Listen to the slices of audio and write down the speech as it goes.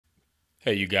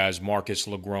Hey you guys, Marcus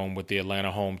LaGrone with the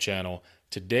Atlanta Home Channel.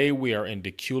 Today we are in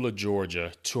Dacula,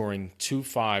 Georgia, touring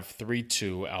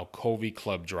 2532 Alcovy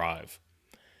Club Drive.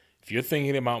 If you're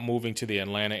thinking about moving to the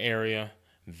Atlanta area,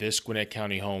 this Gwinnett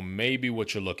County home may be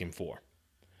what you're looking for.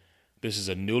 This is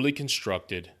a newly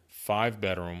constructed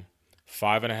 5-bedroom,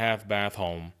 5.5 bath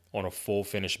home on a full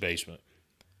finished basement.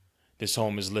 This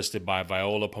home is listed by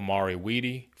Viola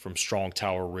Pomari from Strong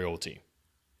Tower Realty.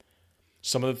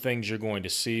 Some of the things you're going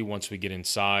to see once we get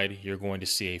inside, you're going to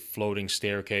see a floating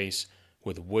staircase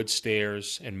with wood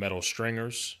stairs and metal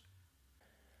stringers,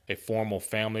 a formal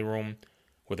family room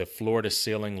with a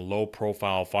floor-to-ceiling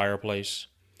low-profile fireplace,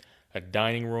 a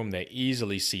dining room that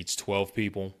easily seats 12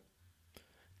 people,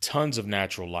 tons of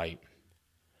natural light,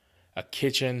 a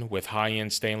kitchen with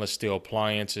high-end stainless steel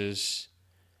appliances,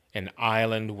 an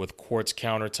island with quartz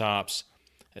countertops,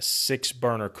 a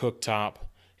 6-burner cooktop,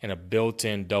 and a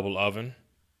built-in double oven.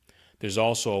 There's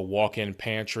also a walk-in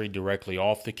pantry directly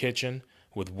off the kitchen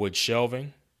with wood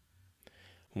shelving.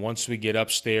 Once we get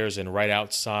upstairs and right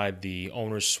outside the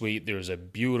owner's suite, there's a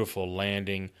beautiful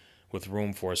landing with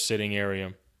room for a sitting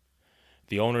area.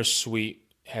 The owner's suite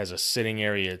has a sitting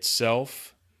area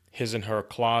itself, his and her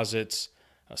closets,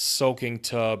 a soaking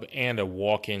tub, and a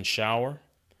walk-in shower.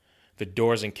 The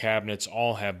doors and cabinets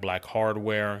all have black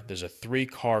hardware. There's a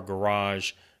 3-car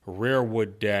garage, rear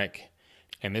wood deck,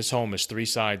 and this home is 3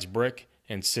 sides brick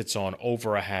and sits on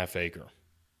over a half acre.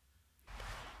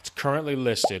 It's currently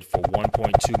listed for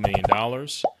 $1.2 million.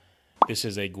 This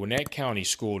is a Gwinnett County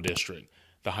school district.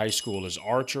 The high school is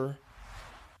Archer,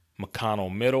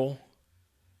 McConnell Middle,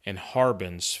 and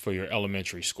Harbins for your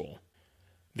elementary school.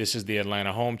 This is the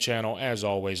Atlanta Home Channel. As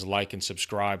always, like and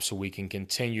subscribe so we can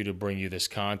continue to bring you this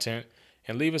content,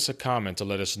 and leave us a comment to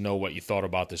let us know what you thought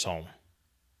about this home.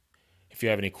 If you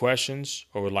have any questions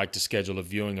or would like to schedule a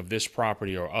viewing of this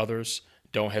property or others,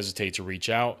 don't hesitate to reach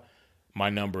out. My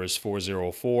number is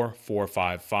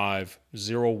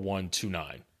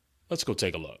 404-455-0129. Let's go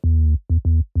take a look.